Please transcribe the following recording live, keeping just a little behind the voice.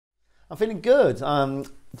I'm feeling good.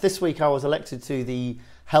 This week I was elected to the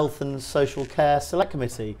Health and Social Care Select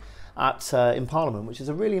Committee in Parliament, which is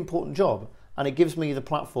a really important job, and it gives me the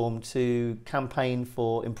platform to campaign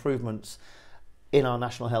for improvements in our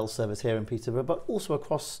National Health Service here in Peterborough, but also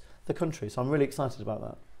across the country. So I'm really excited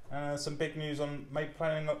about that. Some big news on maybe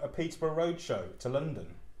planning a Peterborough Roadshow to London.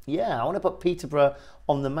 Yeah, I want to put Peterborough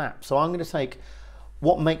on the map. So I'm going to take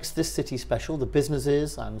what makes this city special, the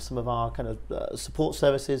businesses and some of our kind of support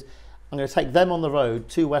services. I'm going to take them on the road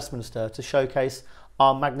to Westminster to showcase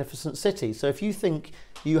our magnificent city. So if you think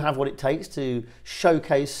you have what it takes to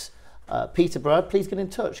showcase Peterborough, please get in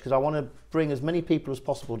touch, because I want to bring as many people as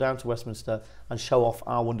possible down to Westminster and show off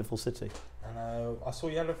our wonderful city. And I saw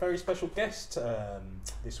you had a very special guest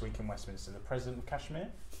this week in Westminster, the President of Kashmir.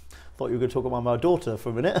 Thought you were going to talk about my daughter for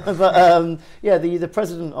a minute. But yeah, the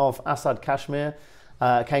President of Azad Kashmir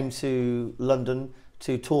came to London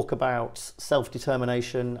to talk about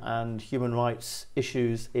self-determination and human rights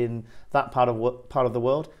issues in that part of the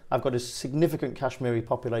world. I've got a significant Kashmiri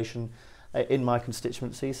population in my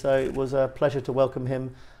constituency, so it was a pleasure to welcome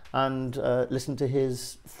him and listen to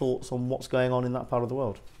his thoughts on what's going on in that part of the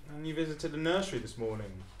world. And you visited a nursery this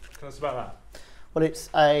morning. Tell us about that. Well, it's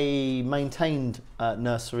a maintained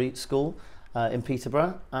nursery school in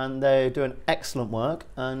Peterborough, and they're doing excellent work,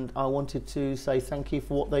 and I wanted to say thank you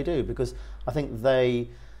for what they do, because I think they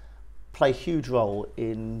play a huge role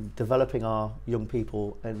in developing our young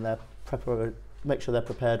people and make sure they're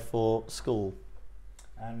prepared for school.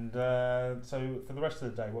 And so for the rest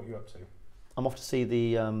of the day, what are you up to? I'm off to see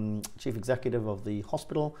the Chief Executive of the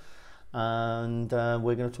hospital, and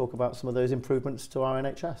we're going to talk about some of those improvements to our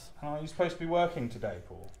NHS. Are you supposed to be working today,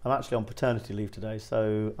 Paul? I'm actually on paternity leave today,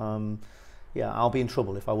 so yeah, I'll be in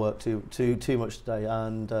trouble if I work too much today,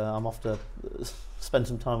 and I'm off to spend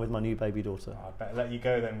some time with my new baby daughter. I better let you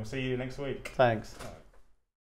go then. We'll see you next week. Thanks.